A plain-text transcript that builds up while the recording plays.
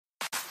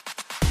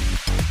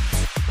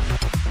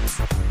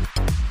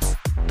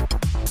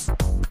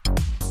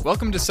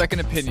Welcome to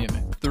Second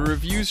Opinion, the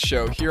reviews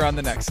show here on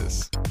the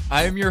Nexus.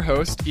 I am your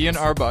host, Ian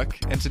Arbuck,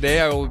 and today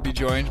I will be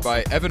joined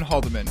by Evan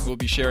Haldeman, who will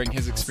be sharing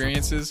his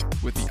experiences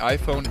with the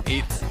iPhone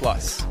 8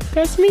 Plus.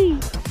 That's me.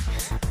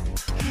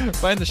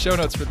 Find the show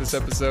notes for this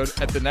episode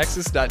at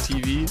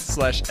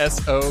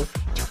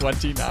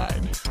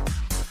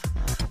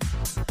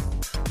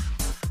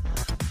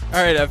thenexus.tv/SO29.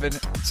 All right, Evan.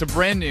 So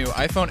brand new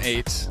iPhone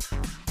 8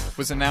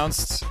 was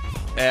announced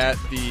at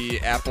the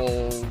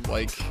Apple,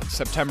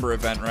 September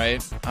event,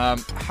 right?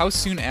 How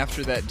soon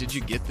after that did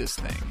you get this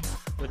thing?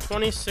 The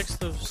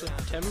 26th of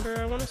September,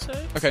 I want to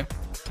say. Okay.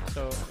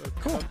 So a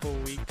couple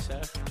weeks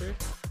after.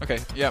 Okay,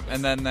 yep.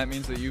 And then that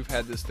means that you've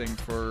had this thing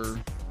for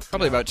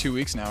probably about 2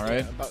 weeks now,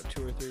 right? Yeah, about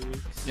 2 or 3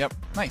 weeks. Yep.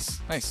 Nice.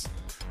 I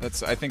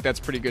think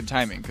that's pretty good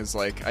timing because,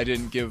 I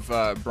didn't give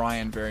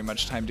Brian very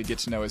much time to get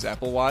to know his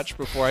Apple Watch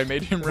before I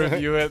made him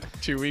review it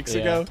 2 weeks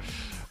ago.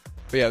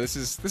 But yeah, this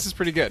is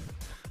pretty good.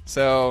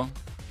 So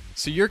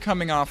you're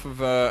coming off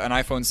of an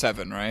iPhone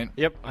 7, right?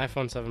 Yep,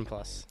 iPhone 7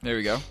 Plus. There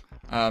we go.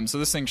 So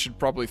this thing should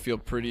probably feel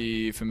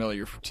pretty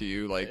familiar to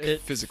you,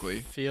 physically.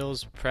 It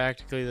feels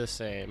practically the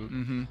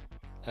same.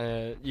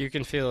 Mm-hmm. You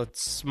can feel a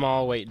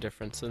small weight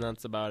difference, and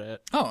that's about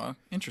it. Oh,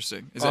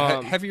 interesting. Is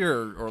it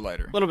heavier or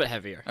lighter? A little bit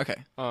heavier. Okay.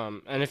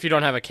 And if you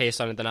don't have a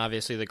case on it, then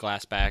obviously the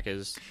glass back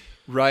is...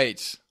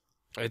 Right.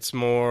 It's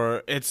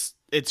more... It's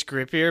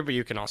grippier, but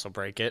you can also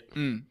break it.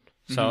 Mm.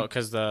 So,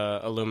 because the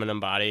aluminum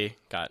body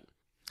got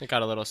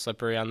a little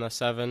slippery on the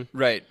 7.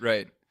 Right.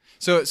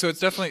 So it's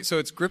definitely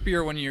it's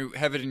grippier when you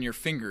have it in your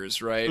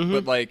fingers, right?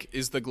 Mm-hmm. But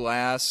is the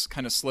glass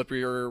kind of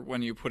slipperier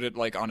when you put it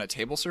on a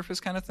table surface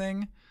kind of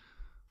thing?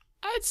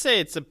 I'd say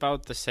it's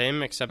about the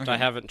same, except I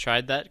haven't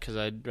tried that because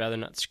I'd rather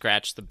not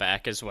scratch the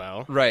back as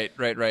well. Right.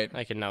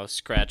 I can now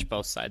scratch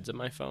both sides of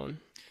my phone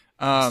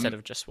instead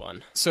of just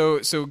one. So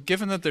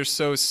given that they're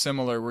so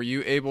similar, were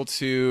you able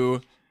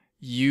to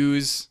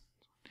use?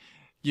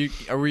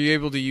 Were you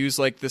able to use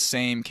the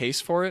same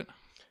case for it?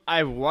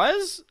 I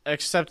was,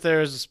 except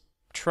there's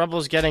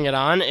troubles getting it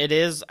on. It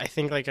is, I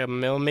think, a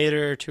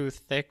millimeter or two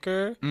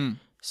thicker. Mm.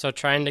 So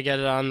trying to get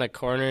it on the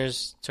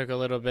corners took a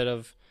little bit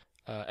of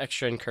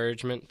extra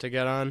encouragement to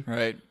get on.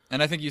 Right.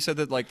 And I think you said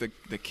that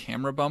the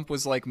camera bump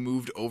was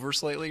moved over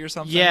slightly or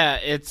something? Yeah,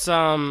 it's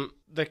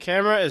the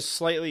camera is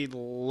slightly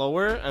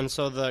lower, and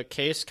so the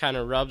case kind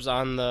of rubs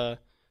on the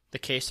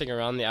casing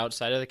around the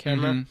outside of the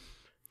camera. Mm-hmm.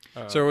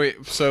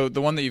 So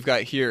the one that you've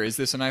got here, is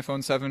this an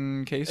iPhone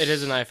 7 case? It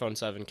is an iPhone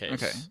 7 case.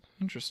 Okay.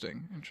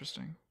 Interesting.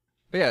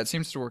 But yeah, it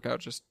seems to work out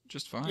just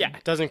fine. Yeah,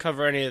 it doesn't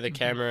cover any of the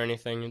camera or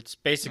anything. It's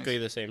basically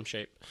the same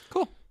shape.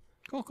 Cool.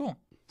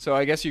 So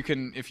I guess you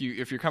can, if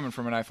you're coming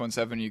from an iPhone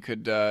 7, you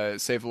could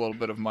save a little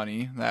bit of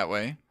money that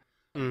way.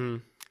 Mm-hmm.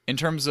 In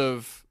terms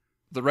of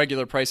the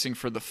regular pricing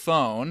for the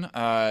phone,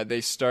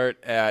 they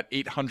start at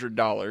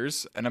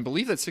 $800, and I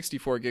believe that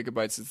 64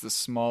 gigabytes is the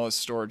smallest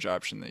storage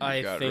option that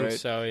you've got, right? I think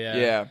so, yeah.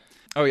 Yeah.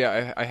 Oh,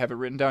 yeah, I have it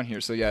written down here.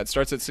 So, yeah, it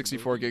starts at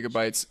 64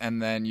 gigabytes, and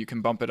then you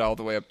can bump it all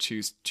the way up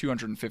to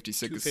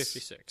 256.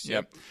 256,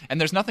 yep. And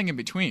there's nothing in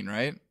between,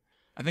 right?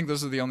 I think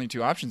those are the only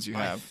two options you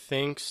have. I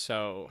think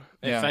so.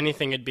 Yeah. If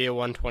anything, it'd be a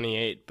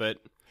 128, but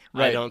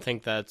right. I don't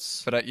think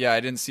that's... But, I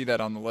didn't see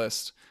that on the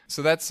list.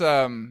 So that's,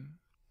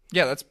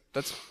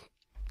 that's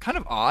kind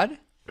of odd,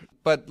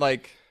 but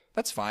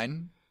that's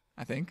fine,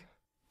 I think.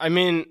 I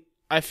mean,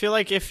 I feel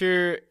like if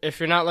you're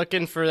not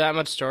looking for that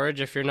much storage,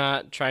 if you're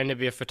not trying to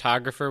be a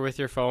photographer with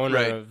your phone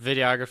right. or a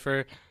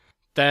videographer,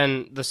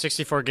 then the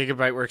 64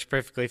 gigabyte works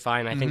perfectly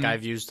fine. I think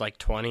I've used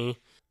 20,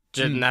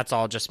 and that's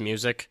all just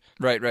music.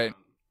 Right.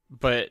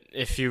 But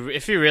if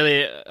you're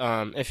really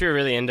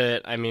into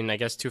it, I mean, I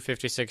guess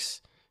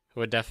 256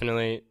 would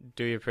definitely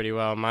do you pretty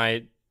well.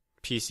 My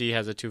PC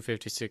has a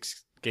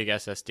 256 gig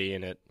SSD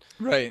in it.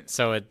 Right.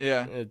 So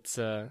it's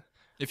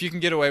if you can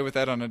get away with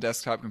that on a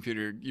desktop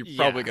computer, you're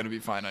probably going to be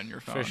fine on your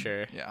phone. For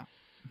sure. Yeah.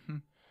 Mm-hmm.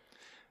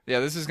 Yeah,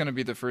 this is going to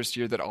be the first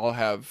year that I'll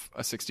have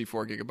a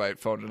 64 gigabyte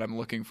phone, and I'm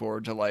looking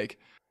forward to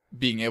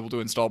being able to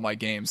install my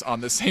games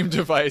on the same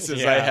device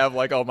as I have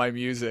all my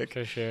music.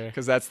 For sure.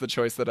 Because that's the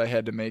choice that I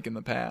had to make in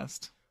the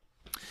past.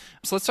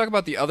 So let's talk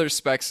about the other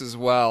specs as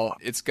well.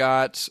 It's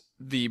got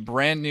the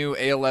brand new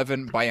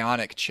A11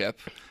 Bionic chip.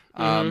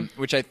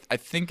 Which I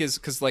think is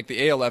because the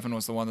A11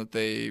 was the one that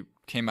they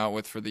came out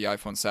with for the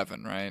iPhone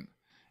 7, right?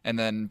 And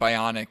then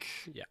Bionic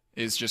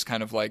is just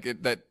kind of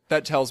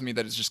that tells me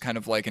that it's just kind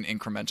of an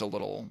incremental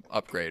little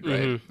upgrade,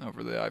 right,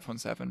 over the iPhone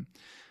 7.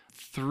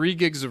 3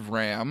 gigs of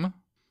RAM.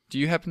 Do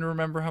you happen to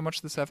remember how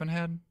much the 7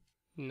 had?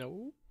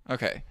 No.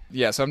 Okay.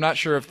 Yeah, so I'm not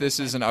sure if this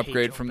is an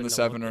upgrade from the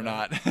 7 or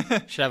not.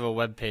 Should have a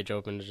web page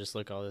open to just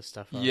look all this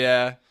stuff up.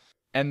 Yeah.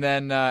 And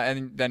then,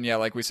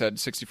 like we said,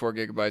 64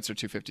 gigabytes or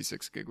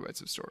 256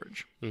 gigabytes of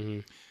storage.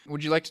 Mm-hmm.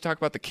 Would you like to talk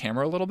about the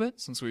camera a little bit,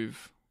 since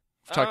we've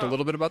talked a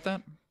little bit about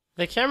that?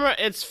 The camera,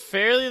 it's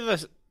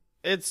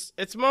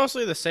it's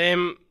mostly the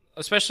same,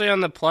 especially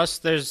on the Plus.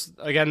 There's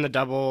again the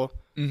double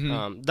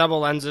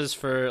lenses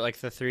for the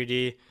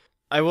 3D.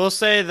 I will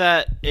say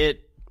that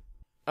it,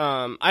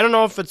 I don't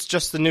know if it's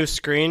just the new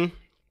screen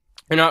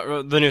or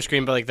not the new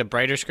screen, but like the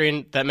brighter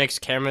screen that makes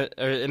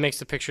it makes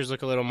the pictures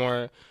look a little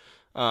more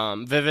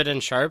vivid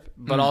and sharp.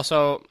 But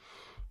also,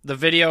 the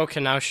video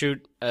can now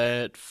shoot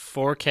at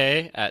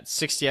 4K at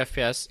 60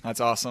 FPS. That's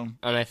awesome.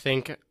 And I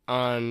think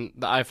on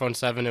the iPhone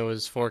 7 it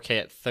was 4K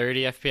at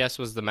 30 FPS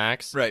was the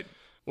max. Right.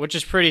 Which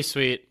is pretty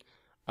sweet.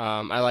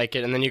 I like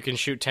it. And then you can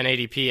shoot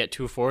 1080p at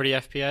 240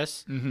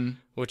 FPS,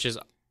 which is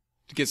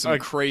to get some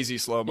crazy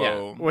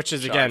slow-mo which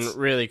is, shots. again,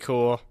 really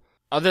cool.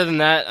 Other than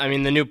that, I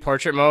mean, the new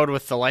portrait mode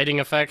with the lighting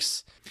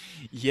effects.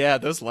 Yeah,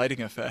 those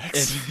lighting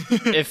effects.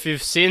 If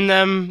you've seen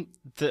them,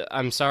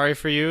 I'm sorry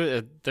for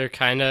you. They're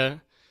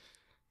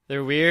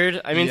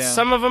weird. I mean,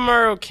 some of them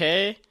are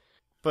okay,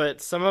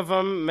 but some of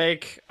them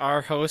make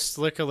our host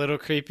look a little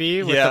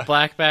creepy with the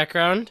black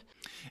background.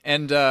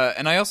 And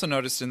I also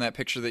noticed in that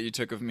picture that you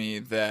took of me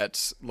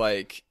that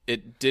like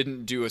it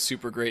didn't do a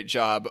super great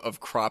job of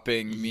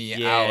cropping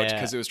me out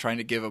because it was trying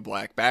to give a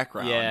black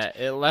background. Yeah,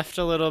 it left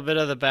a little bit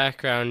of the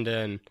background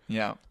in.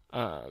 Yeah.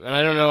 And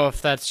I don't know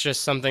if that's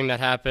just something that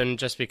happened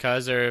just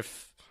because, or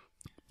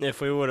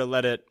if we would have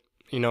let it,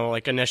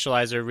 like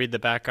initialize or read the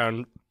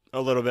background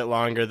a little bit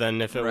longer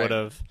than if it would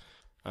have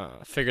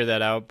figured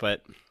that out.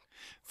 But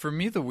for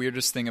me, the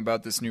weirdest thing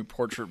about this new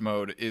portrait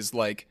mode is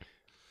like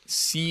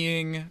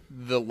seeing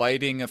the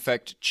lighting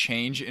effect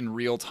change in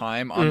real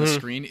time on the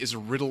screen is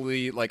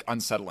really like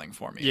unsettling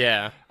for me.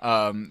 Yeah.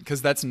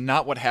 Because that's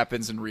not what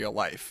happens in real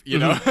life, you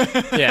know?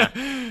 Yeah.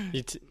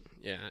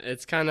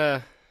 It's kind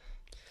of,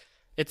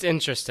 it's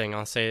interesting.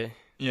 I'll say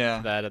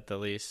that at the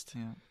least.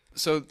 Yeah.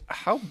 So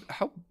how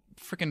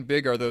freaking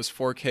big are those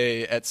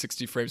 4K at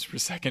 60 frames per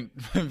second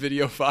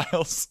video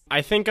files?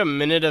 I think a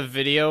minute of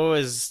video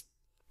is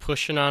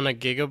pushing on a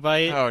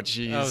gigabyte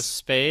of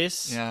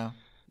space. Yeah.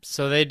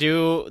 So they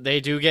do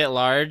get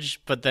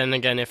large, but then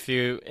again, if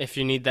you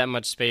need that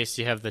much space,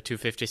 you have the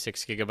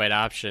 256 gigabyte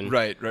option.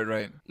 Right.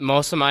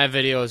 Most of my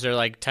videos are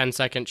like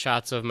 10-second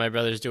shots of my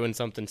brothers doing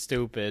something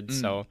stupid,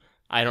 so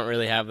I don't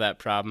really have that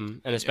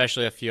problem, and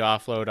especially if you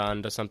offload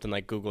onto something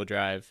like Google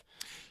Drive.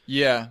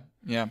 Yeah.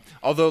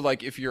 Although,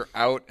 like, if you're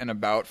out and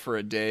about for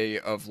a day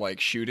of like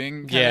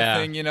shooting kind of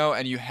thing,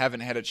 and you haven't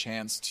had a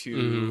chance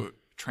to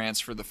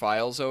transfer the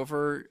files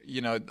over,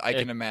 I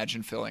can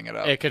imagine filling it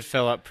up. It could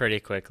fill up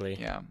pretty quickly.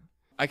 Yeah.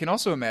 I can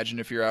also imagine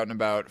if you're out and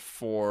about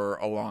for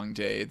a long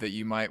day that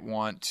you might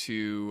want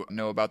to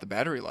know about the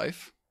battery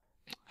life.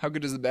 How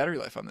good is the battery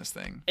life on this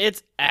thing?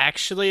 It's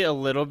actually a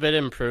little bit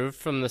improved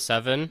from the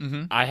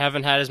 7. I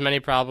haven't had as many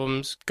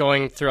problems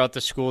going throughout the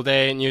school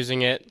day and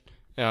using it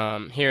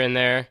here and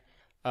there.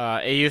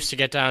 It used to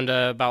get down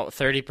to about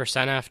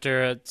 30%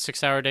 after a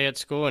 6-hour day at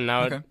school, and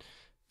now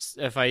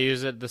if I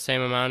use it the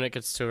same amount, it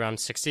gets to around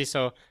 60.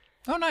 So,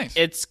 nice.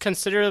 It's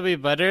considerably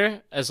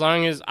better as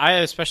long as I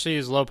especially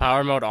use low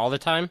power mode all the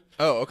time.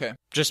 Oh, okay.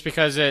 Just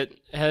because it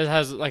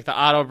has like the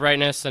auto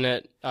brightness, and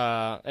it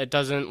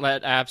doesn't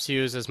let apps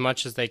use as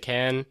much as they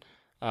can.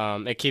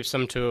 It keeps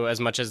them to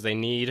as much as they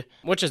need,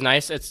 which is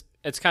nice.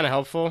 It's kind of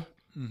helpful.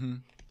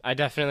 I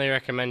definitely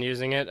recommend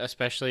using it,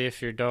 especially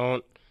if you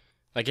don't.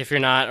 Like, if you're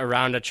not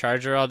around a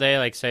charger all day,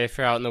 like, say, if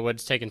you're out in the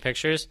woods taking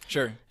pictures.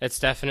 Sure. It's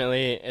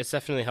definitely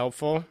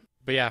helpful.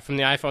 But, yeah, from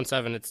the iPhone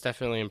 7, it's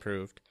definitely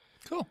improved.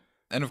 Cool.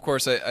 And, of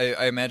course,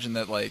 I imagine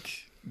that,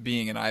 like,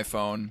 being an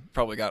iPhone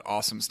probably got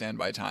awesome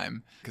standby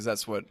time, because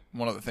that's one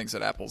of the things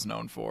that Apple's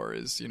known for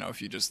is, if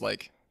you just,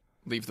 like,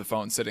 leave the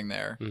phone sitting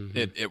there,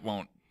 it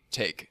won't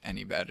take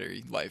any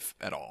battery life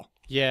at all.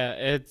 Yeah,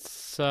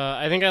 it's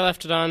I think I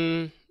left it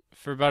on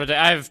for about a day.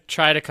 I've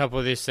tried a couple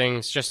of these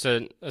things,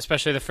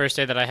 especially the first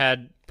day that I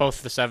had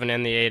both the 7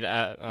 and the 8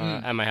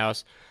 at my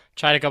house.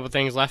 Tried a couple of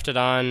things, left it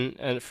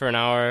on for an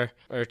hour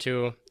or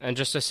two, and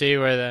just to see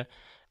where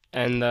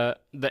the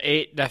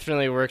 8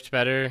 definitely worked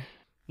better.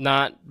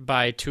 Not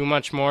by too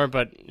much more,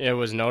 but it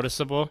was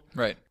noticeable.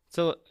 Right.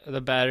 So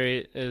the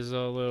battery is a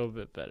little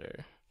bit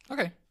better.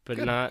 Okay. But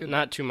good,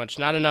 not too much.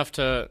 Not enough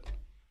to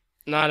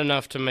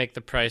make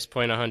the price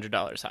point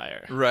 $100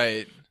 higher.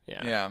 Right.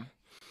 Yeah.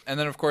 And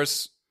then, of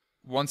course,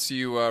 once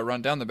you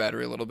run down the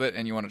battery a little bit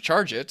and you want to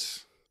charge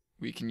it,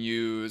 we can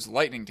use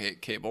lightning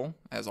cable,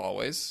 as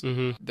always.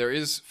 There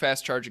is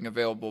fast charging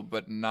available,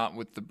 but not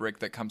with the brick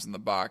that comes in the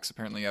box.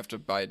 Apparently, you have to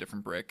buy a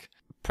different brick.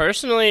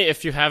 Personally,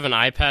 if you have an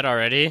iPad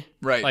already,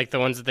 right, like the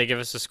ones that they give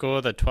us at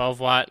school, the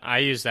 12-watt, I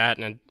use that,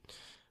 and it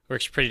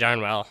works pretty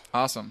darn well.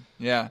 Awesome.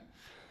 Yeah.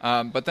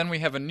 But then we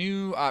have a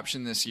new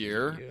option this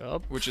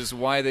year, which is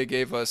why they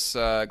gave us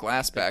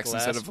glass backs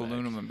instead of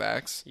aluminum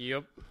backs.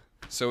 Yep.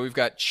 So we've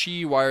got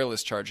Qi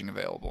wireless charging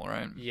available,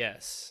 right?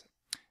 Yes.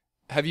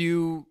 Have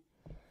you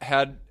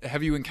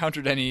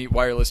encountered any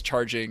wireless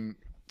charging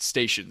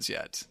stations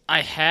yet?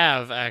 I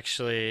have,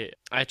 actually.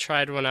 I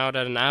tried one out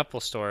at an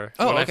Apple store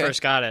when I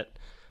first got it.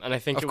 And I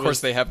think of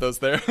course they have those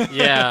there.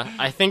 Yeah,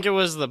 I think it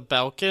was the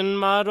Belkin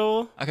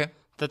model. Okay.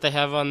 That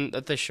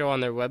they show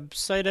on their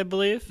website, I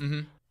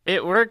believe.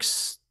 It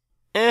works.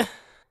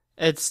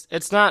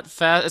 It's not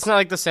fast. It's not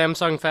like the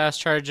Samsung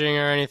fast charging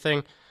or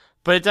anything,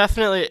 but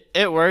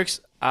it works.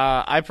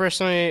 I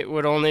personally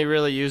would only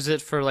really use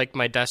it for like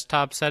my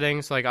desktop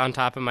settings, like on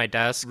top of my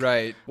desk,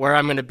 Right. where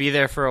I'm going to be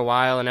there for a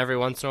while, and every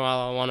once in a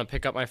while I want to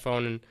pick up my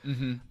phone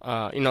and,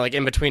 like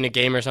in between a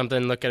game or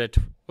something, look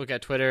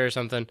at Twitter or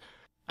something.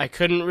 I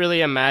couldn't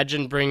really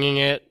imagine bringing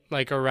it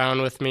like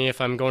around with me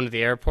if I'm going to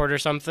the airport or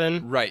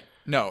something. Right.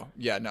 No.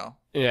 Yeah. No.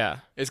 Yeah.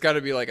 It's got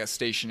to be like a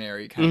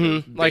stationary kind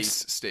of like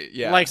base state.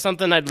 Yeah. like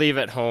something I'd leave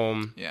at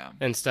home. Yeah.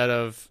 Instead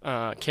of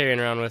carrying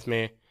around with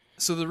me.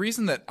 So the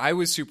reason that I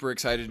was super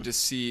excited to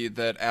see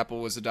that Apple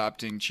was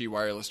adopting Qi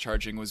wireless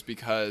charging was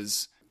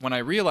because when I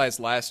realized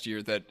last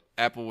year that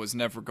Apple was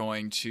never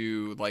going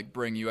to like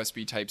bring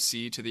USB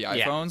Type-C to the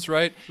iPhones,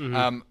 right?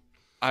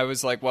 I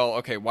was like, well,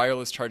 okay,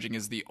 wireless charging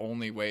is the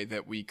only way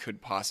that we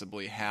could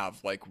possibly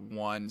have like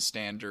one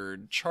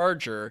standard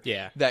charger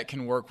that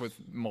can work with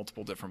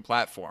multiple different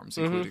platforms,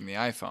 including the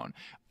iPhone.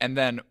 And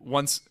then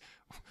once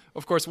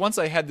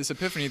I had this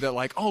epiphany that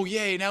like, oh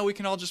yay, now we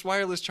can all just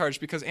wireless charge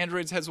because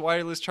Android has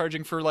wireless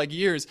charging for like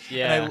years.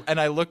 Yeah. And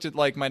I looked at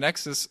like my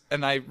Nexus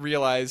and I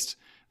realized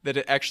that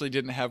it actually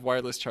didn't have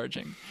wireless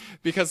charging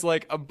because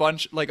like a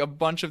bunch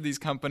of these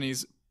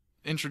companies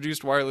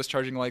introduced wireless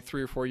charging like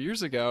 3 or 4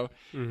 years ago,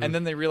 and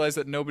then they realized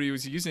that nobody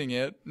was using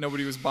it.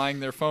 Nobody was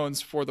buying their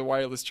phones for the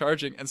wireless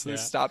charging, and so they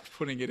stopped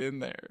putting it in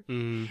there.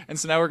 And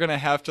so now we're gonna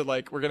have to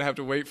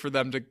wait for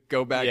them to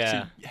go back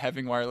to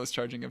having wireless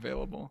charging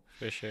available.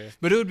 For sure.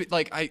 But it would be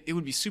like it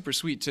would be super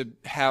sweet to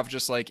have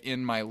just like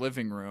in my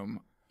living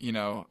room, you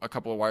know, a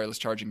couple of wireless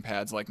charging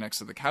pads like next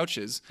to the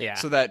couches,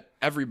 so that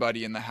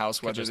everybody in the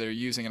house, whether they're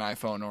using an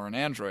iPhone or an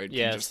Android,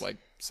 can just like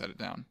set it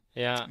down.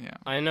 Yeah.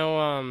 I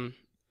know.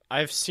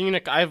 I've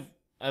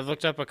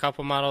looked up a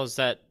couple models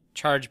that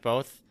charge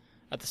both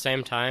at the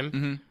same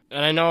time,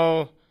 and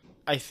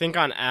I think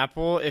on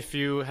Apple, if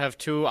you have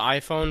 2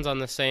 iPhones on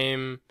the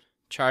same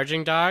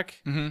charging dock,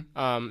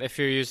 if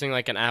you're using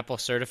like an Apple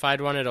certified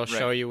one, it'll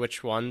show you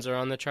which ones are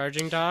on the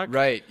charging dock.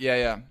 Right.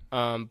 Yeah.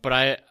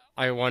 But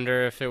I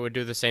wonder if it would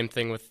do the same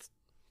thing with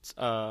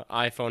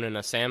iPhone and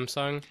a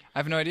Samsung. I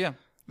have no idea.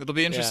 It'll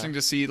be interesting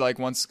to see like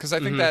once, because I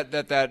think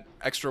that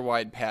extra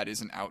wide pad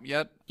isn't out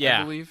yet.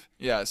 I believe.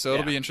 Yeah, so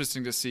it'll be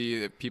interesting to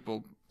see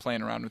people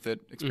playing around with it,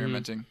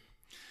 experimenting.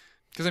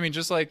 Because I mean,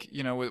 just like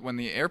you know, when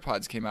the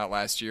AirPods came out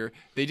last year,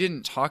 they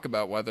didn't talk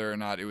about whether or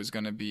not it was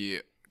going to be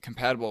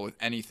compatible with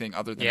anything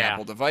other than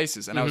Apple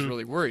devices, and I was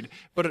really worried.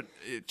 But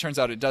it turns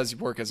out it does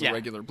work as a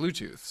regular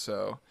Bluetooth.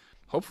 So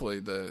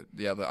hopefully the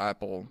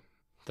Apple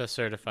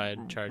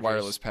certified chargers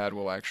wireless pad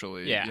will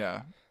actually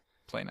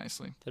play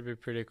nicely. That'd be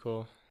pretty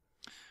cool.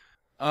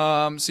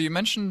 So you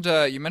mentioned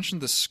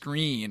the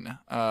screen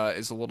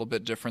is a little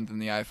bit different than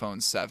the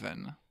iPhone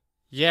 7.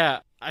 Yeah,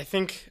 I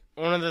think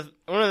one of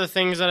the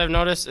things that I've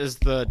noticed is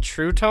the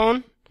True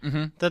Tone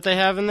that they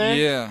have in there.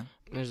 Yeah.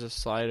 There's a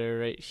slider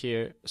right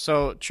here.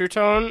 So True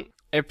Tone,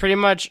 it pretty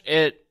much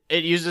it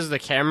uses the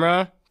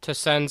camera to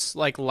sense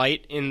like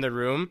light in the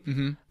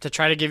room to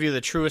try to give you the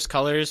truest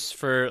colors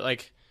for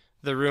like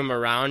the room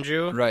around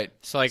you. Right.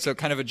 So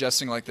kind of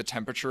adjusting like the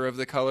temperature of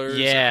the colors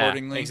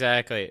accordingly. Yeah,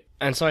 exactly.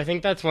 And so I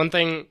think that's one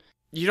thing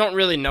you don't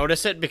really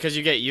notice it because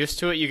you get used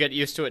to it. You get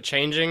used to it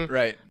changing.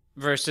 Right.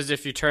 Versus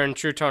if you turn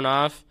True Tone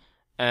off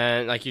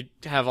and like you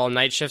have all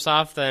night shifts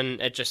off,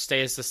 then it just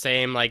stays the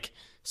same like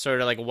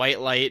sort of like white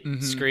light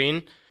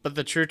screen. But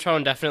the True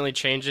Tone definitely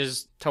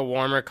changes to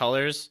warmer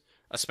colors,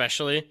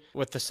 especially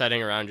with the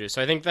setting around you.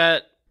 So I think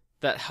that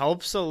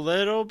helps a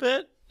little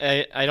bit.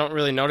 I don't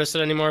really notice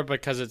it anymore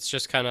because it's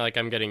just kind of like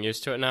I'm getting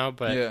used to it now.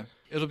 But yeah,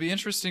 it'll be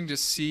interesting to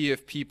see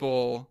if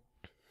people,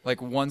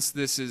 like once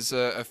this is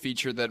a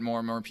feature that more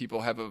and more people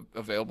have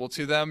available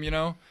to them, you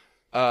know,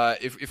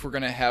 if we're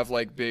going to have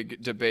like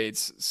big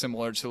debates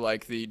similar to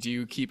like do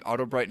you keep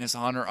auto brightness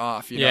on or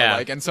off, you know,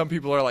 like, and some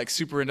people are like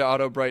super into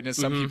auto brightness.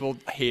 Some people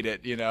hate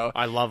it, you know.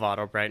 I love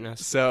auto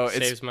brightness. So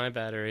it saves my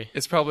battery.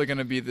 It's probably going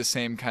to be the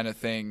same kind of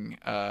thing,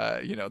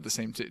 you know, the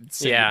same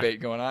debate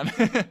going on.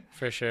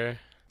 For sure.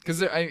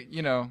 Because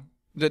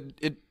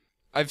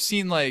I've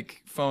seen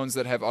like phones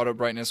that have auto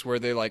brightness where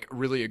they like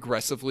really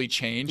aggressively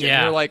change,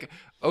 and you're like,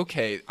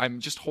 okay, I'm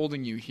just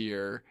holding you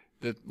here.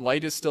 The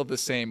light is still the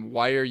same.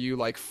 Why are you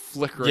like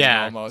flickering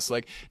almost?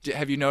 Like,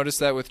 have you noticed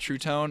that with True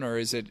Tone, or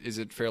is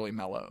it fairly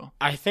mellow?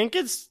 I think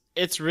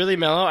it's really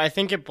mellow. I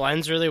think it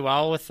blends really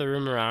well with the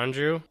room around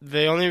you.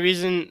 The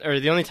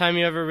only time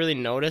you ever really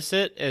notice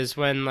it is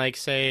when, like,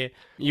 say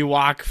you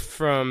walk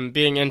from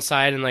being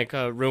inside in like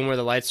a room where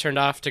the lights turned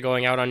off to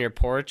going out on your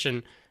porch,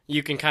 and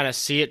you can kind of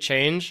see it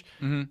change.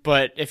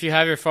 But if you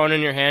have your phone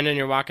in your hand and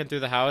you're walking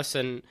through the house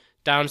and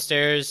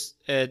downstairs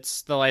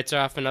it's the lights are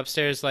off and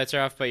upstairs the lights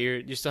are off, but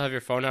you still have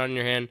your phone out in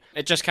your hand,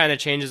 it just kind of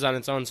changes on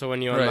its own. So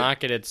when you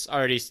unlock it, it's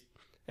already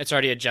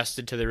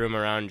adjusted to the room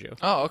around you.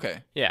 Oh,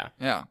 okay. Yeah.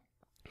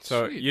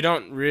 So Sweet. You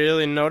don't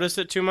really notice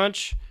it too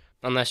much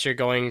unless you're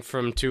going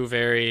from 2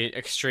 very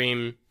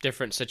extreme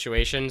different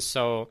situations.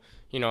 So,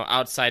 you know,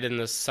 outside in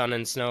the sun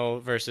and snow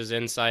versus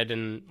inside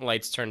and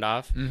lights turned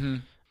off.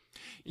 You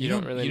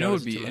don't really notice. You know what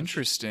would be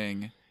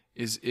interesting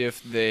is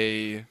if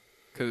they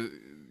because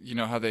you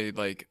know how they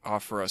like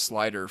offer a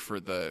slider for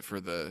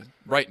the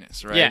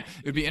brightness, right? Yeah.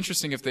 It'd be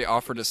interesting if they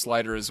offered a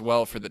slider as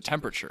well for the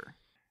temperature.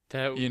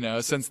 That You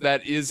know, since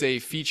that is a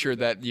feature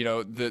that, you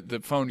know,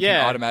 the phone can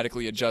Yeah.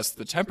 automatically adjust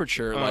the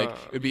temperature, like,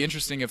 it'd be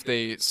interesting if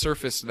they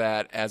surfaced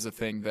that as a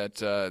thing that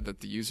the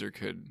user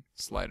could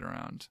slide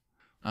around.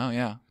 Oh,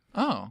 yeah.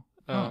 Oh.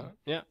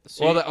 yeah.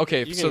 So Well,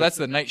 you so can- that's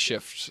the night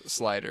shift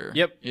slider.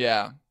 Yep.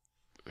 Yeah.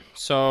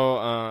 So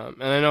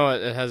and I know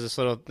it has this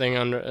little thing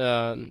on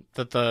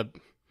that the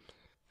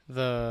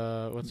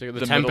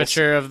The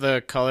temperature of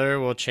the color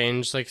will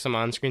change like some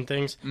on-screen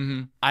things.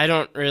 Mm-hmm. I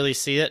don't really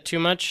see it too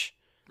much.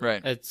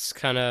 Right. It's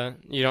kind of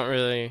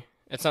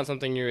it's not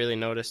something you really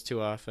notice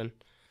too often.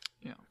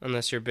 Yeah.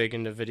 Unless you're big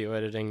into video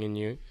editing and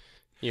you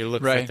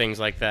look for Right. things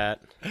like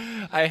that.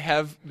 I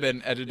have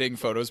been editing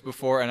photos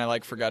before, and I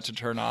like forgot to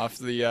turn off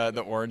the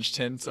orange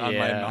tint on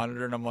my Yeah.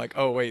 monitor, and I'm like,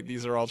 oh wait,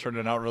 these are all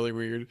turning out really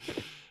weird.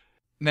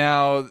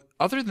 Now,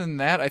 other than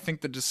that, I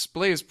think the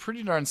display is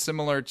pretty darn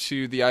similar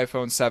to the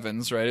iPhone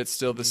 7s, right? It's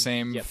still the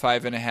same Yep.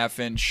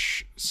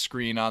 5.5-inch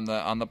screen on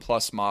the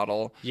Plus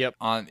model. Yep.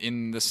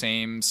 In the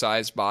same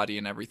size body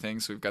and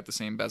everything, so we've got the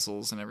same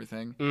bezels and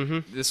everything.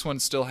 Mm-hmm. This one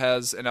still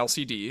has an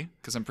LCD,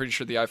 because I'm pretty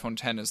sure the iPhone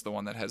 10 is the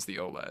one that has the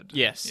OLED.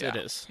 Yes, Yeah. it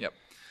is. Yep.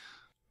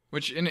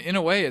 Which in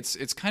a way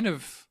it's kind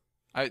of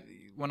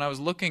when I was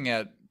looking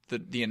at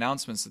the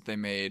announcements that they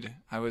made,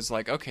 I was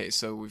like, okay,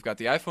 so we've got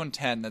the iPhone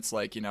 10 that's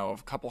like, you know, a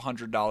couple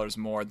 $100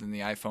 more than the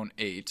iPhone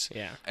 8.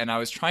 Yeah. And I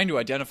was trying to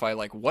identify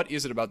like what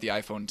is it about the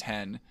iPhone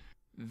 10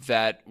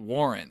 that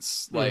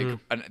warrants like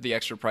the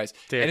extra price.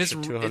 The and extra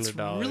it's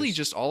 $200. really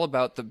just all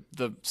about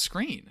the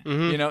screen.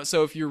 Mhm. You know,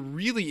 so if you're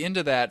really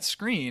into that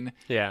screen,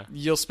 Yeah.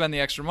 you'll spend the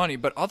extra money,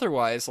 but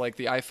otherwise like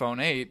the iPhone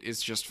 8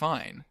 is just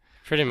fine.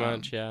 Pretty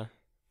much, yeah.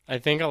 I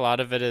think a lot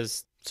of it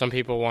is some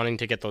people wanting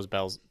to get those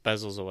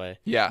bezels away.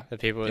 Yeah. The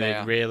people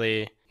Yeah.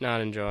 really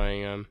not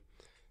enjoying them.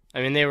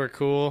 I mean, they were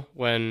cool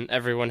when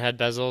everyone had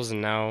bezels,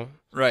 and now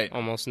Right.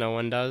 almost no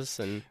one does.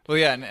 And Well,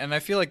 yeah, and I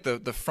feel like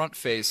the front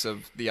face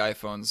of the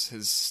iPhones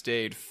has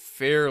stayed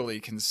fairly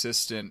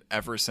consistent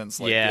ever since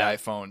like Yeah.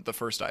 the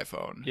first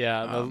iPhone.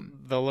 yeah,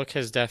 the look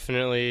has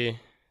definitely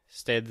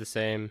stayed the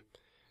same.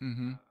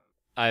 Mm-hmm.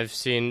 I've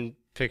seen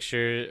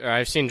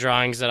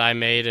drawings that I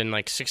made in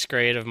like 6th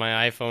grade of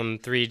my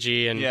iPhone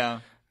 3G, and Yeah.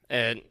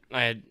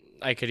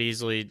 I could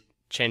easily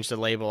change the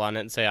label on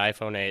it and say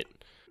iPhone 8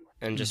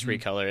 and just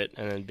recolor it,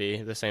 and it'd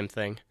be the same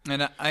thing.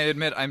 And I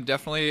admit I'm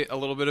definitely a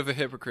little bit of a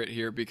hypocrite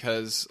here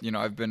because, you know,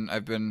 I've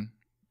been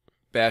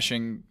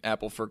bashing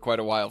Apple for quite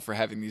a while for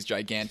having these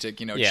gigantic,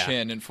 you know, Yeah.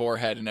 chin and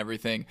forehead and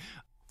everything.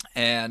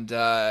 And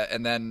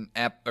then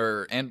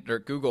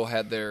Google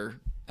had their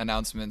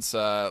announcements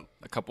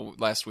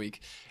last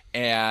week,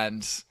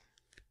 and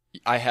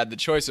I had the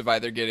choice of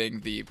either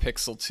getting the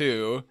Pixel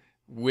 2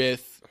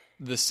 with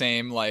the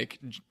same like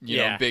you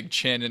know Yeah. big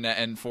chin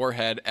and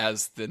forehead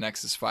as the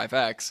Nexus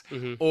 5X,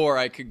 or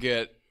I could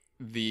get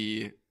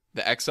the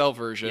XL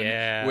version,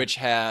 Yeah. which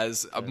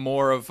has a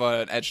more of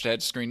an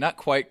edge-to-edge screen, not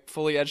quite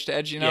fully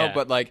edge-to-edge, you know, Yeah.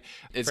 but like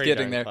it's Pretty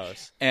getting darn there.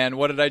 close. And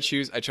what did I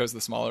choose? I chose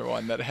the smaller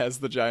one that has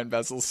the giant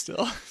bezels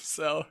still.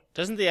 So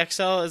Doesn't the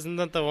XL, isn't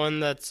that the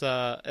one that's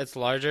it's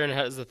larger and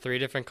has the 3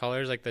 different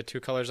colors, like the 2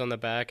 colors on the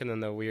back and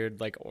then the weird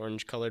like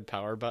orange colored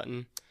power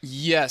button?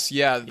 yes,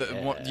 yeah,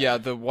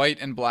 the white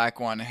and black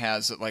one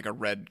has like a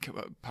red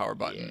power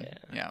button.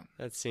 Yeah.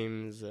 That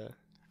seems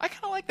I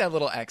kind of like that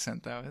little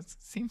accent though. It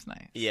seems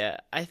nice. yeah,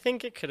 I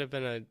think it could have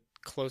been a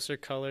closer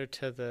color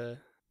to the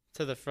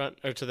front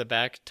or to the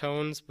back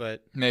tones,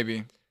 but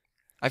Maybe.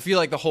 I feel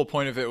like the whole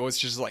point of it was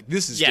just like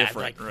this is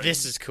different. like right?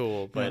 this is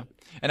cool, but Yeah.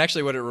 And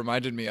actually, what it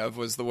reminded me of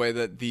was the way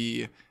that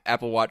the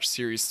Apple Watch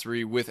Series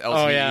 3 with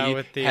LTE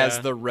with the,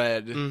 has the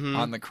red mhm.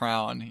 on the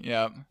crown.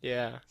 Yep.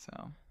 yeah.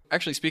 So,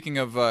 actually, speaking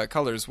of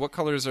colors, what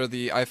colors are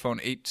the iPhone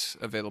 8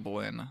 available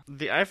in?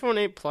 The iPhone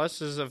 8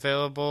 Plus is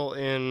available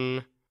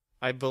in,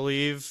 I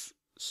believe,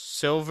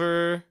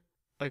 silver,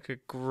 like a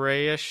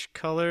grayish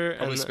color,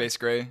 Probably and space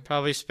gray.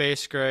 probably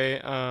space gray.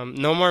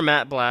 No more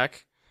matte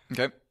black.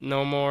 Okay.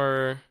 No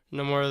more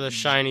of the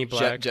shiny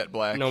black. Jet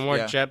black. No more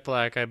yeah. jet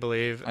black, I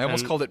believe. I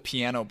almost and, called it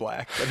piano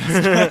black, but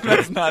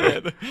that's not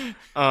it.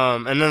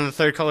 and then the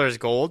third color is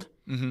gold.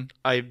 Mm-hmm.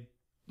 I'm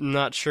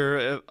not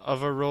sure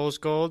of a rose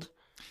gold.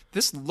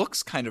 This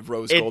looks kind of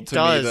rose It gold to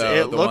does. me.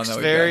 It The looks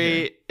one that we've got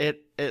here.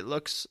 very. It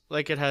looks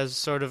like it has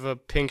sort of a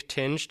pink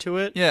tinge to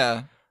it.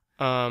 Yeah,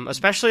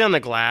 Especially on the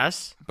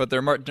glass. but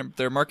they're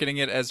marketing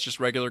it as just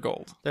regular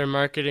gold. They're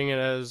marketing it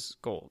as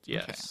gold.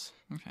 Yes.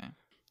 Okay.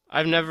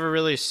 I've never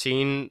really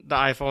seen the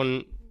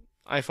iPhone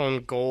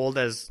gold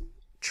as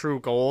true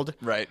gold.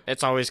 Right.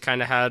 It's always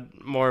kind of had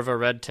more of a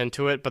red tint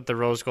to it, but the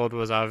rose gold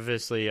was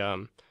obviously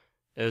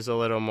is a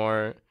little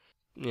more,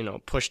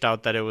 pushed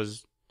out that it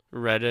was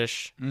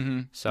reddish.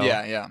 Mm-hmm. So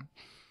Yeah.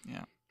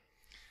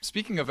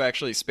 Speaking of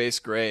actually space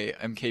gray,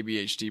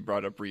 MKBHD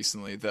brought up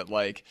recently that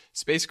like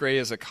space gray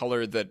is a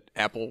color that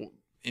Apple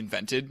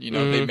invented.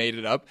 They made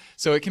it up,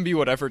 so it can be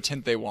whatever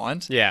tint they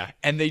want. Yeah.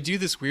 And they do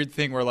this weird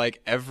thing where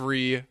like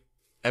every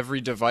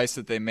every device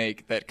that they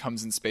make that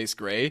comes in space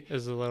gray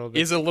is a little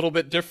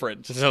bit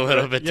different. It's a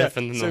little bit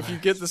different than so if you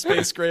get the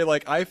space gray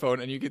like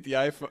iPhone and you get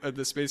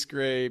the space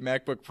gray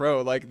MacBook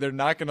Pro, like they're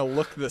not going to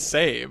look the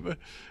same,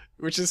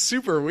 which is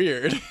super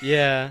weird.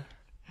 Yeah.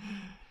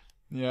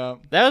 Yeah.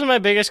 That was my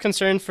biggest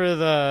concern for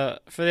the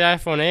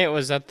iPhone 8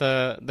 was that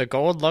the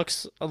gold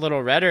looks a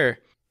little redder.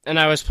 And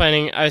I was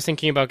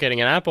thinking about getting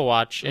an Apple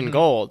Watch in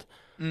gold.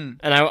 And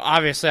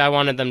I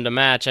wanted them to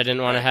match. I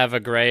didn't want to have a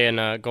gray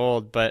and a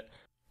gold, but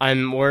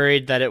I'm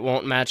worried that it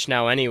won't match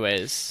now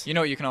anyways. You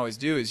know what you can always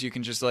do is you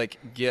can just like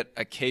get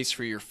a case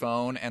for your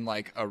phone and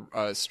like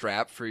a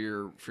strap for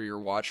your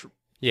watch.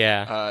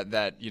 Yeah.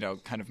 That,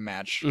 kind of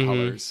match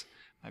colors.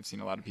 I've seen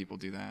a lot of people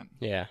do that.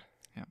 Yeah.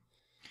 Yeah.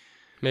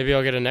 Maybe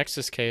I'll get a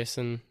Nexus case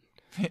and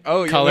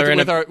color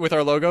with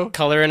our logo?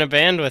 Color in a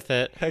band with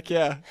it. Heck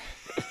yeah.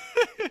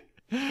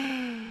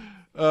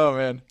 Oh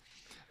man.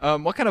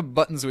 What kind of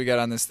buttons we got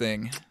on this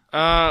thing?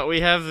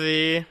 We have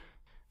the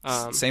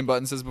same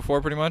buttons as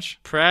before, pretty much.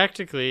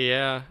 Practically,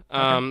 yeah.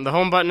 Okay. The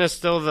home button is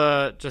still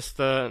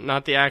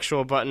not the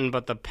actual button,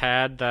 but the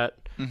pad that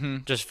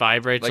just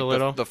vibrates like a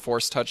little. The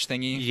force touch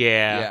thingy.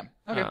 Yeah.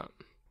 Okay.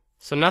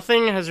 So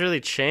nothing has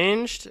really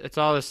changed. It's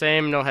all the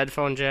same. No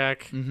headphone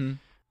jack. Mm-hmm.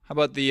 How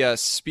about the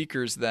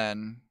speakers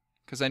then?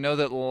 Because I know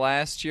that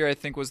last year I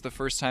think was the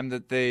first time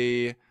that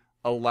they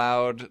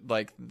allowed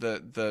like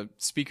the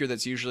speaker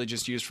that's usually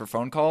just used for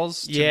phone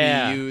calls to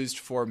be used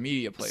for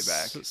media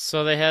playback.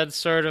 So they had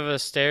sort of a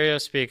stereo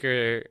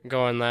speaker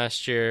going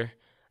last year.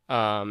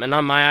 And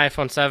on my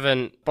iPhone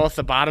 7, both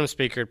the bottom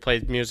speaker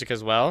played music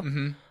as well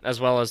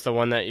as the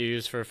one that you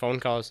use for phone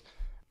calls.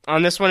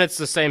 On this one, it's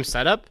the same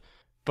setup,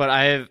 but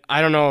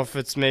I don't know if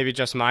it's maybe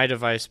just my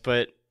device,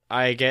 but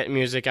I get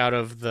music out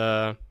of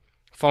the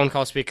phone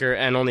call speaker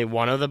and only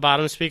one of the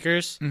bottom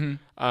speakers.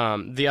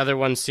 The other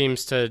one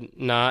seems to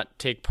not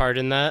take part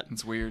in that.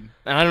 It's weird.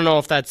 And I don't know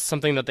if that's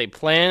something that they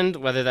planned,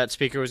 whether that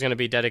speaker was going to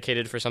be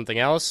dedicated for something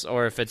else,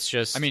 or if it's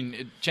just... I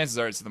mean, chances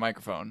are it's the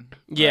microphone.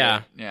 Yeah.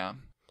 Right? Yeah.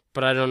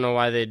 But I don't know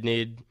why they'd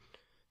need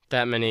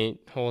that many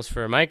holes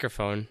for a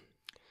microphone.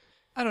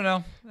 I don't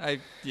know.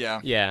 Yeah.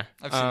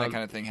 I've seen that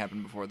kind of thing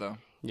happen before, though.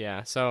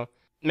 Yeah, so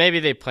maybe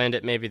they planned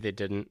it, maybe they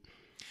didn't.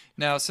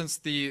 Now, since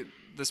the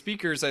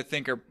speakers, I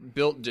think, are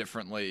built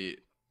differently,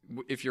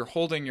 if you're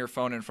holding your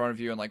phone in front of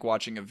you and like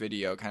watching a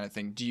video kind of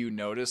thing, do you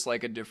notice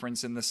like a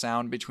difference in the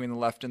sound between the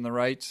left and the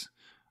right?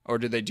 Or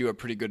do they do a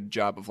pretty good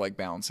job of like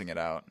balancing it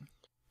out?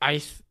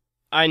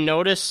 I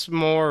notice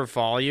more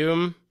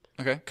volume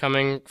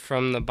coming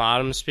from the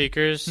bottom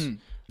speakers.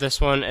 This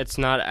one, it's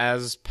not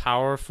as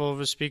powerful of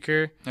a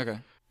speaker. Okay.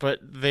 But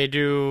they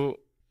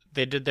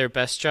did their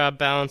best job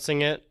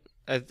balancing it.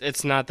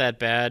 It's not that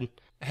bad.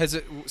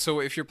 So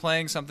if you're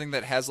playing something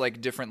that has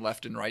like different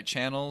left and right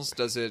channels,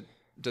 does it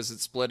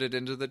split it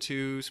into the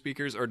two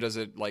speakers, or does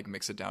it like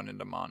mix it down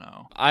into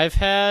mono? I've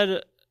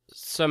had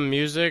some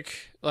music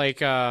like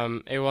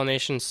AWOL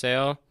Nation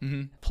Sail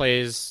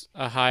plays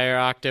a higher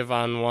octave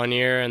on one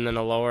ear and then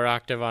a lower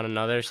octave on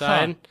another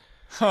side.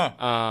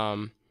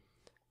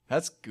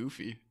 That's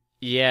goofy.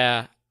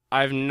 Yeah,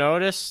 I've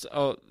noticed.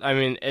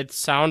 It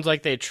sounds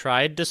like they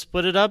tried to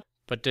split it up,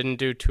 but didn't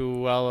do too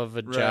well of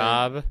a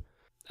job.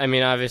 I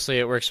mean, obviously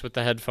it works with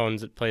the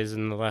headphones. It plays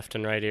in the left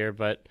and right ear,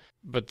 but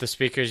the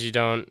speakers you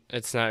don't.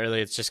 It's not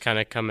really. It's just kind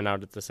of coming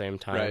out at the same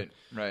time.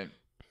 Right.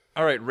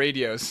 All right,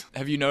 radios.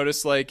 Have you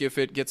noticed like if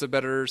it gets a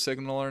better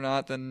signal or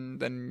not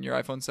than your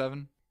iPhone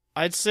 7?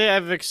 I'd say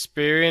I've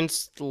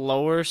experienced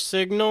lower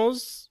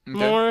signals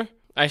more.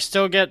 I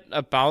still get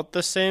about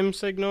the same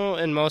signal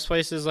in most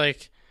places,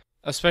 like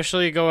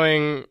especially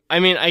going. I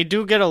mean, I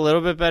do get a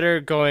little bit better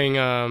going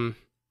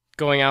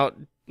out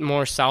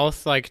more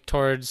south, like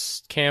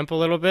towards camp a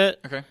little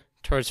bit,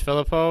 towards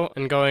Filippo,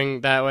 and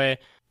going that way.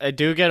 I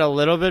do get a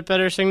little bit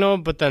better signal,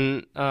 but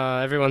then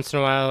every once in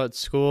a while at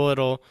school,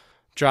 it'll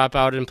drop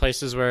out in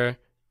places where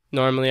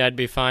normally I'd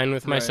be fine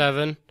with my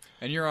 7.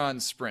 And you're on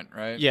Sprint,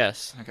 right?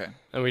 Yes. Okay.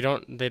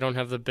 And they don't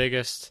have the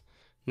biggest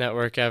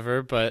network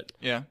ever, but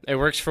it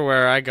works for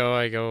where I go.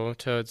 I go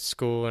to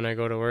school and I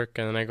go to work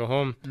and then I go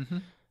home.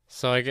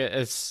 So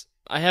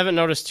I haven't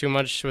noticed too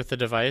much with the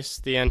device.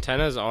 The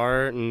antennas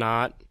are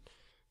not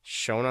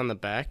shown on the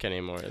back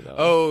anymore, though.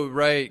 Oh,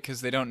 right,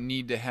 because they don't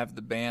need to have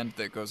the band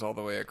that goes all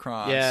the way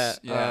across.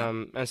 Yeah.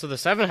 And so the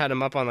 7 had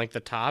them up on like the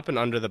top and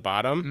under the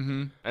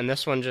bottom, and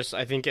this one just,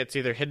 I think it's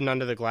either hidden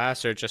under the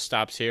glass or it just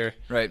stops here.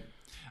 Right.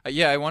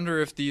 I wonder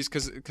if these,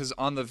 because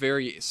on the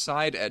very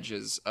side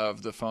edges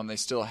of the phone, they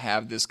still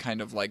have this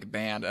kind of like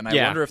band, and I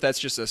wonder if that's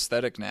just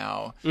aesthetic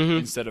now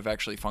instead of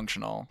actually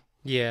functional.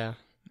 Yeah.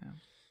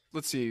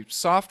 Let's see.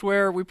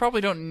 Software, we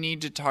probably don't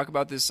need to talk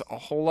about this a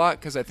whole lot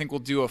because I think we'll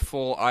do a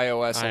full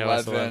iOS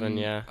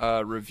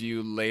 11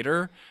 review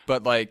later.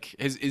 But like,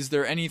 is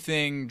there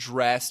anything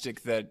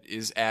drastic that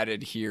is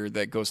added here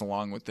that goes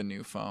along with the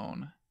new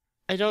phone?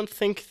 I don't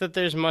think that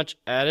there's much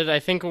added. I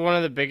think one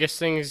of the biggest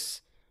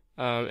things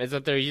is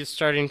that they're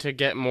starting to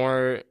get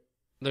more.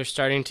 They're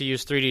starting to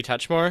use 3D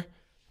Touch more.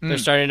 They're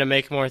starting to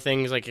make more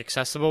things like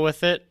accessible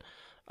with it.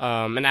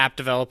 And app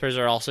developers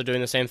are also doing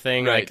the same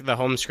thing. Right. Like the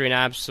home screen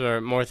apps or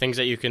more things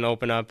that you can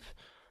open up,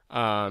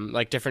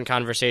 like different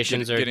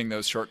conversations. Getting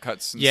those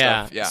shortcuts and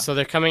yeah, stuff. Yeah. So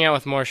they're coming out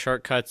with more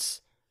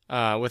shortcuts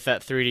with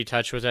that 3D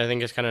touch, which I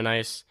think is kind of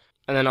nice.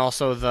 And then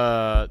also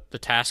the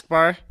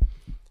taskbar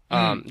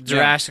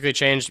drastically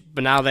changed,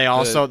 but now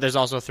there's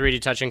also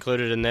 3D touch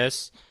included in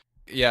this.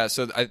 Yeah,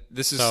 so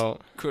this is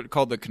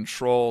called the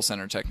control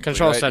center technically.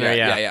 Control right? center,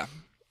 yeah.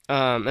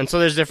 And so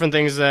there's different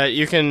things that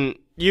you can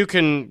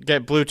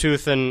get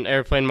Bluetooth and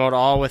airplane mode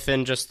all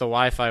within just the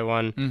Wi-Fi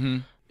one. Mm-hmm.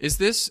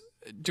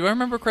 Do I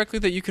remember correctly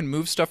that you can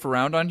move stuff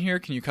around on here?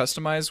 Can you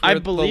customize where I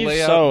believe the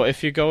layout? so.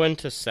 If you go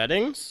into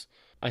settings,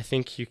 I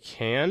think you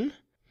can.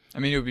 I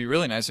mean, it would be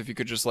really nice if you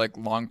could just like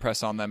long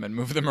press on them and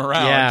move them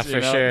around. Yeah,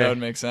 for sure. That would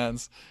make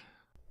sense.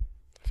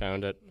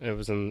 Found it. It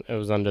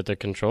was under the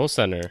control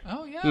center.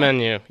 Oh yeah.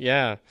 Menu.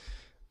 Yeah.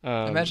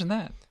 Imagine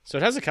that. So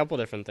it has a couple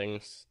different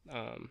things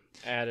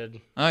added.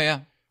 Oh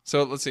yeah.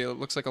 So let's see. It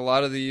looks like a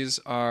lot of these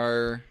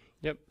are.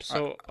 Yep.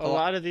 So a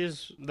lot of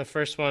these, the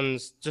first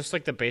ones, just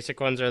like the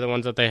basic ones, are the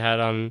ones that they had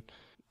in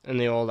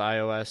the old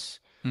iOS.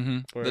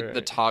 Mm-hmm.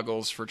 The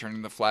toggles for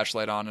turning the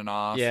flashlight on and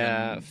off.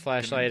 Yeah, and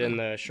flashlight and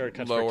the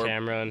shortcuts for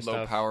camera and low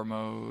stuff. Power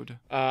mode.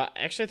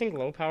 Actually, I think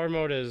low power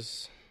mode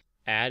is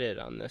added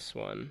on this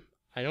one.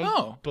 I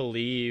don't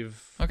believe.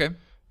 Okay.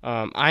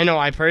 I know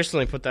I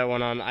personally put that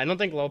one on. I don't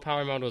think low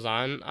power mode was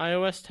on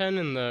iOS 10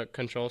 in the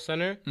control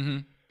center. Mm-hmm.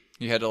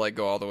 You had to like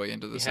go all the way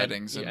into the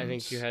settings. I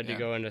think you had to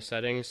go into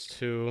settings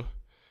to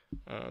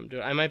do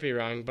it. I might be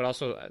wrong, but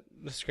also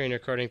the screen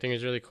recording thing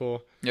is really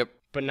cool. Yep.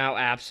 But now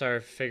apps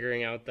are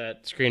figuring out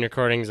that screen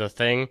recording is a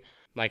thing.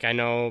 Like I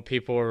know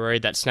people were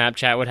worried that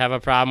Snapchat would have a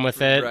problem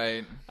with it.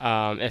 Right.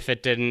 If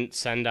it didn't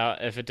send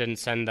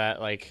that,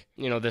 like,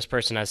 you know, this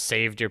person has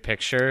saved your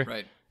picture.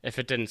 Right. If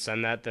it didn't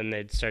send that, then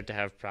they'd start to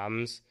have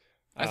problems.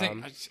 I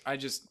think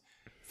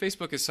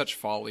Facebook is such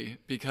folly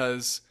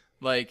because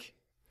like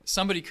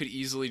somebody could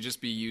easily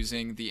just be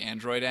using the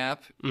Android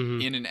app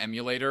in an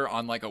emulator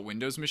on like a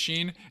Windows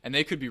machine, and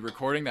they could be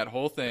recording that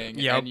whole thing.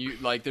 Yep. And you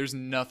like, there's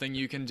nothing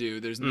you can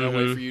do. There's no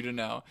way for you to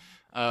know.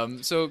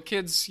 So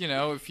kids, you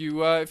know, if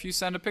you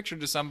send a picture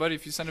to somebody,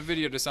 if you send a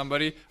video to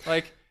somebody,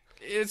 like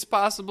it's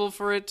possible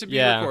for it to be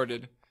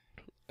recorded.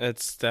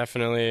 It's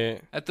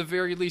definitely... At the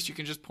very least, you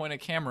can just point a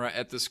camera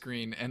at the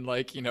screen and,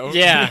 like, you know,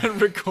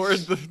 record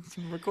the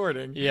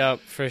recording. Yep,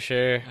 for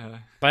sure.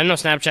 But I know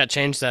Snapchat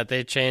changed that.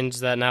 They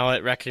changed that now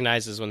it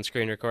recognizes when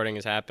screen recording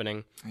is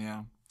happening.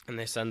 Yeah. And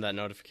they send that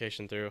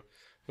notification through,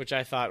 which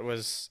I thought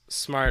was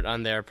smart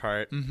on their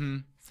part. Mm-hmm.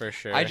 For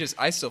sure.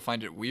 I still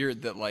find it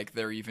weird that like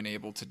they're even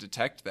able to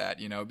detect that,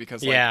 you know,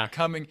 because like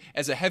coming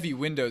as a heavy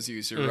Windows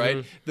user,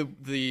 right?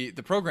 The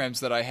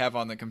programs that I have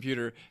on the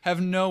computer have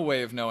no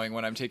way of knowing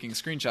when I'm taking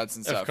screenshots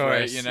and stuff,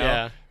 right? You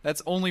know,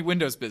 that's only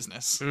Windows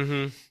business.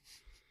 Mm-hmm.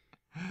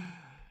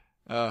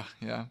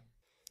 Yeah.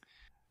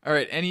 All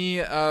right.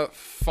 Any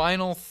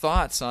final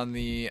thoughts on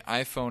the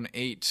iPhone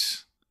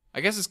 8?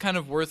 I guess it's kind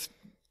of worth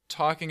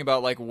talking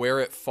about like where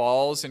it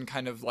falls in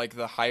kind of like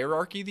the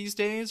hierarchy these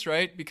days,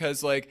 right?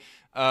 Because like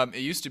it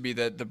used to be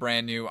that the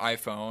brand new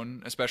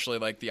iPhone, especially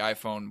like the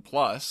iPhone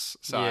Plus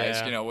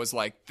size, you know, was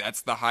like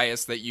that's the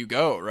highest that you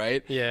go,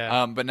 right?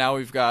 Yeah. But now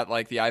we've got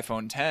like the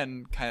iPhone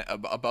 10 kind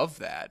of above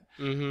that.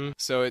 Mm-hmm.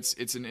 So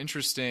it's an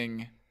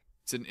interesting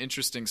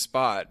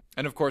spot,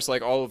 and of course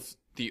like all of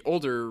the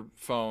older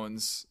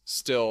phones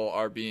still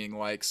are being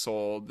like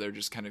sold. They're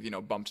just kind of, you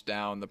know, bumped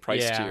down the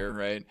price tier,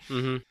 right?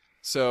 Mm-hmm.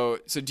 So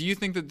do you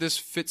think that this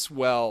fits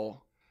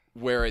well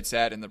where it's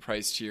at in the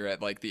price tier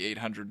at like the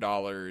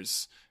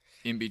 $800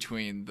 in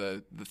between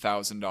the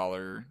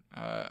 $1,000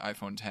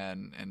 iPhone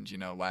 10 and, you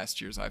know,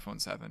 last year's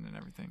iPhone 7 and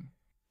everything?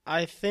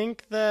 I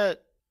think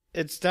that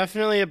it's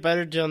definitely a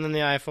better deal than the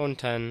iPhone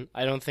 10.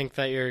 I don't think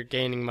that you're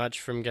gaining much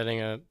from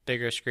getting a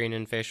bigger screen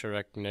and facial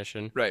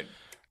recognition. Right.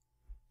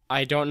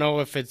 I don't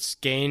know if it's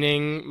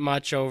gaining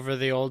much over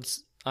the old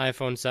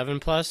iPhone 7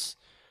 Plus.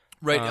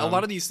 Right, a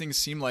lot of these things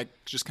seem like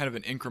just kind of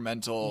an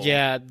incremental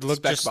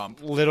spec bump.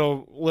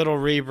 Little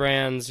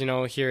rebrands, you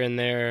know, here and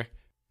there,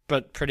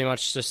 but pretty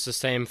much just the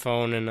same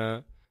phone in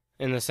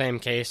the same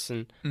case.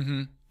 And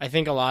I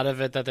think a lot of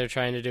it that they're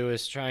trying to do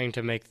is trying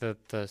to make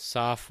the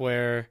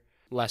software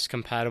less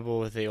compatible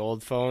with the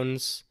old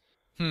phones.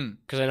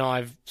 Because I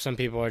know some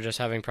people are just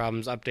having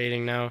problems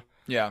updating now.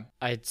 Yeah,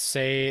 I'd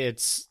say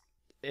it's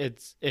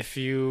if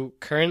you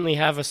currently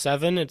have a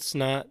 7, it's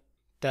not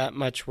that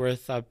much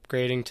worth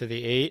upgrading to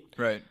the 8.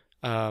 Right.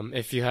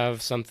 If you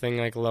have something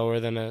like lower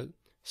than a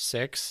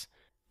 6,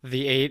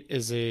 the 8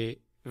 is a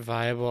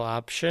viable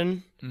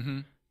option.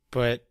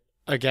 But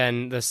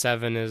again, the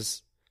 7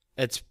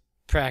 it's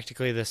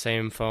practically the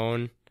same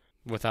phone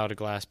without a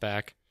glass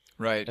back.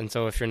 Right. And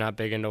so if you're not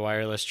big into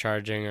wireless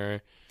charging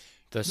or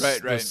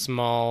the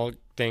small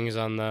things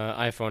on the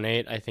iPhone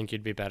 8, I think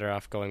you'd be better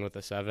off going with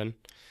the 7.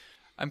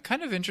 I'm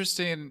kind of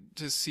interested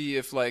to see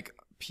if like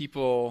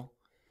people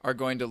are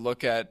going to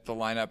look at the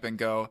lineup and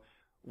go,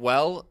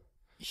 well,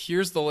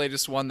 here's the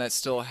latest one that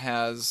still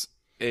has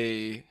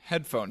a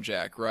headphone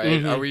jack,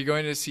 right? Are we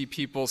going to see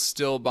people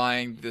still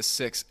buying the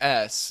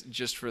 6S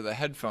just for the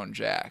headphone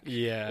jack?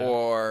 Yeah.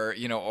 Or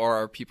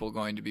are people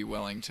going to be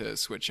willing to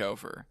switch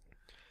over?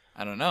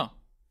 I don't know.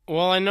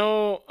 Well, I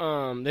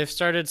know they've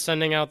started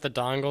sending out the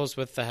dongles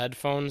with the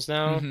headphones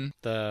now,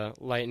 the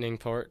lightning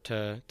port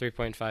to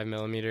 3.5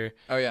 millimeter.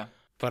 Oh, yeah.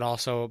 But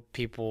also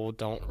people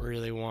don't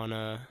really want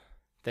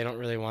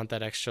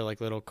that extra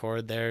like little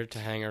cord there to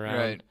hang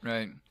around.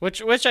 Right.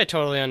 Which I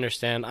totally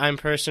understand. I'm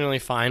personally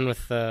fine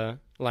with the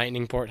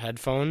lightning port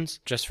headphones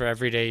just for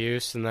everyday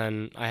use, and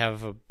then I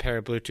have a pair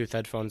of Bluetooth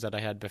headphones that I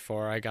had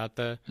before I got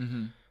the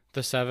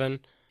 7.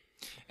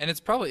 And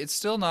it's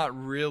still not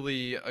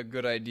really a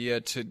good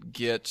idea to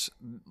get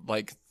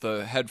like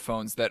the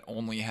headphones that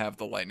only have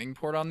the lightning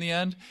port on the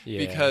end,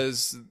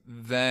 because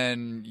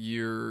then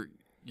you're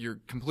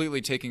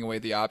completely taking away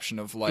the option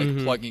of like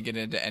plugging it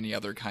into any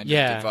other kind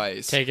of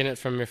device. Taking it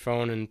from your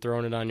phone and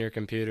throwing it on your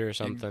computer or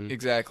something.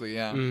 Exactly,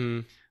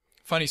 yeah.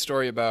 Funny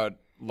story about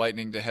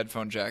lightning to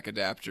headphone jack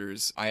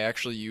adapters. I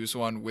actually use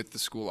one with the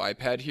school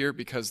iPad here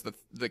because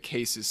the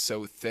case is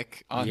so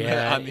thick on the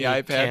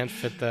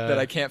iPad that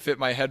I can't fit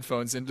my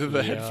headphones into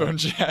the headphone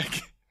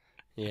jack.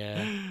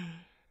 Yeah.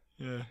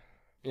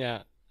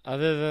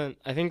 Other than,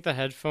 I think the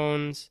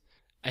headphones,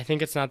 I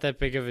think it's not that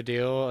big of a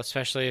deal,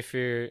 especially if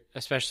you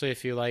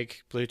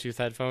like Bluetooth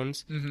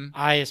headphones.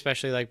 I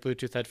especially like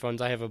Bluetooth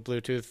headphones. I have a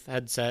Bluetooth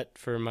headset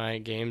for my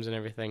games and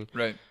everything.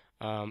 Right.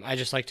 I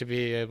just like to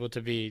be able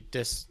to be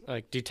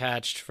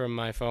detached from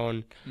my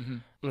phone,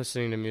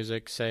 listening to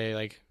music, say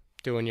like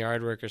doing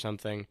yard work or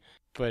something.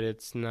 But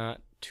it's not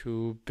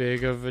too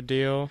big of a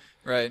deal.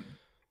 Right.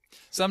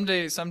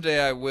 Someday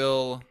I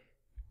will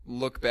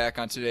look back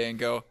on today and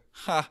go,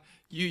 ha.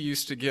 You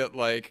used to get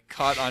like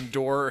caught on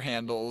door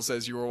handles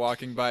as you were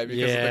walking by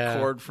because of the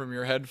cord from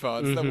your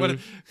headphones.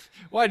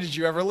 Why did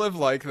you ever live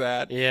like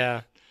that?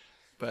 Yeah.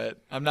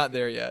 But I'm not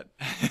there yet.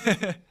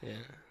 Yeah.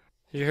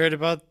 You heard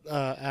about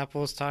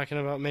Apple's talking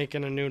about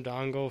making a new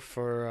dongle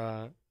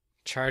for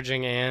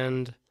charging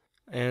and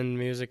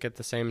music at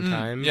the same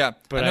time? Yeah.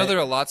 But I know there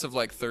are lots of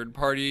like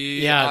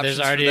third-party there's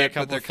already for that, a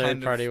couple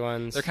third-party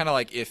ones. They're kind of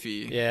like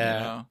iffy.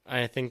 Yeah.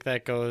 I think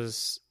that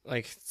goes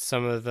like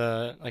some of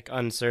the like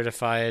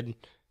uncertified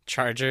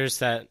chargers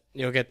that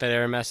you'll get that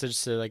error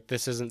message to like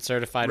this isn't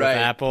certified with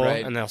Apple,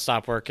 and they'll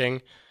stop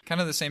working.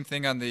 Kind of the same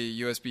thing on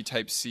the USB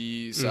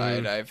Type-C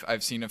side.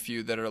 I've seen a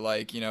few that are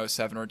like,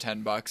 $7 or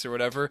 $10 or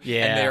whatever.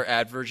 Yeah. And they're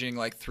averaging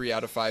like 3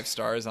 out of 5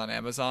 stars on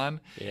Amazon.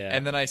 Yeah.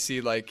 And then I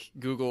see like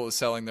Google is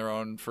selling their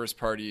own first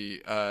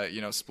party,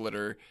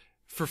 splitter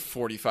for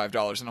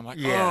 $45. And I'm like,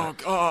 oh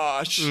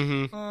gosh.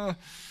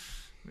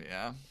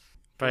 Yeah.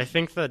 But I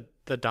think the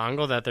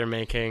dongle that they're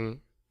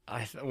making,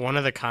 one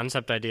of the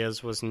concept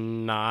ideas was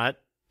not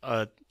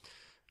a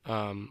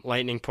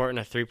lightning port and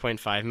a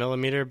 3.5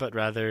 millimeter, but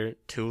rather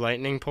 2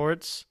 lightning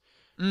ports,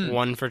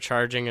 one for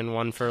charging and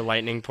one for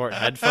lightning port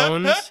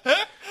headphones,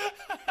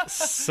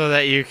 so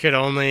that you could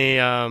only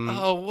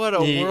what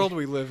a world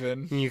we live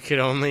in. You could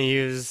only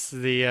use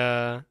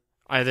the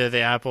either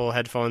the Apple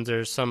headphones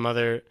or some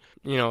other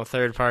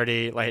third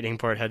party lightning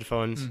port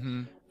headphones.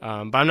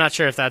 But I'm not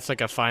sure if that's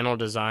like a final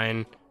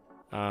design.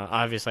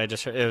 Obviously,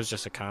 it was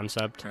just a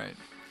concept. Right.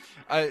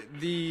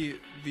 The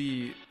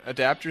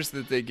adapters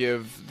that they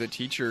give the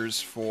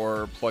teachers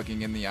for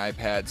plugging in the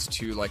iPads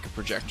to like a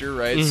projector,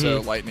 right?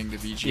 So Lightning to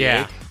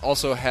VGA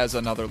also has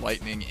another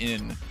Lightning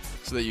in,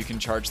 so that you can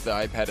charge the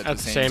iPad at the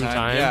same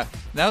time. Yeah,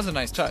 that was a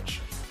nice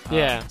touch.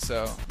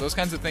 So those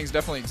kinds of things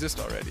definitely exist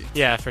already.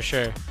 Yeah, for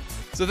sure.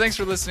 So thanks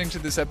for listening to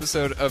this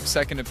episode of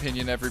Second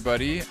Opinion,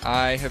 everybody.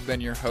 I have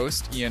been your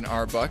host, Ian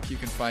Arbuck. You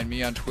can find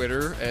me on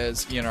Twitter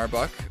as Ian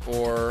Arbuck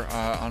or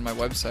on my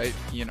website,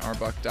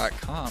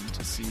 ianarbuck.com,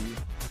 to see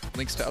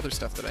links to other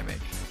stuff that I make.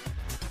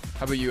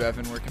 How about you,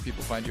 Evan? Where can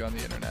people find you on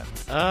the internet?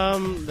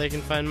 They can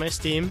find my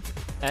Steam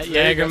at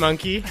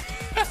Jagermonkey.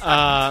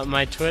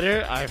 My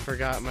Twitter, I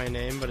forgot my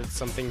name, but it's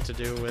something to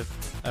do with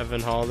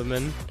Evan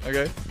Haldeman.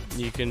 Okay.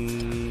 You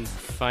can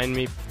find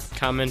me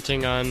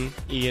commenting on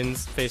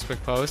Ian's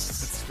Facebook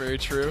posts. It's very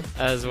true.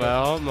 As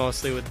well,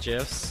 mostly with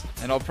GIFs.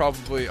 And I'll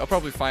probably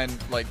find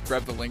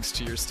grab the links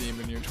to your Steam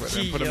and your Twitter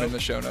and put them in the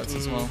show notes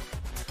as well.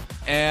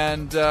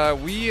 And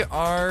we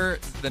are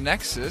The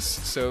Nexus,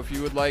 so if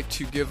you would like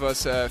to give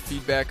us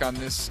feedback on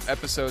this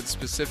episode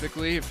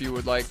specifically, if you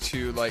would like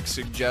to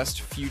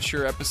suggest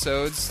future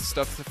episodes,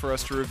 stuff for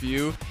us to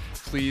review,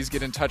 please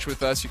get in touch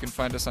with us. You can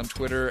find us on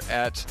Twitter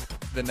at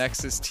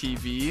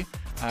TheNexusTV,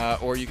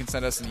 or you can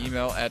send us an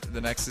email at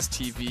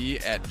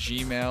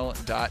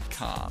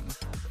thenexustv@gmail.com.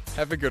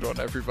 Have a good one,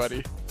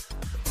 everybody.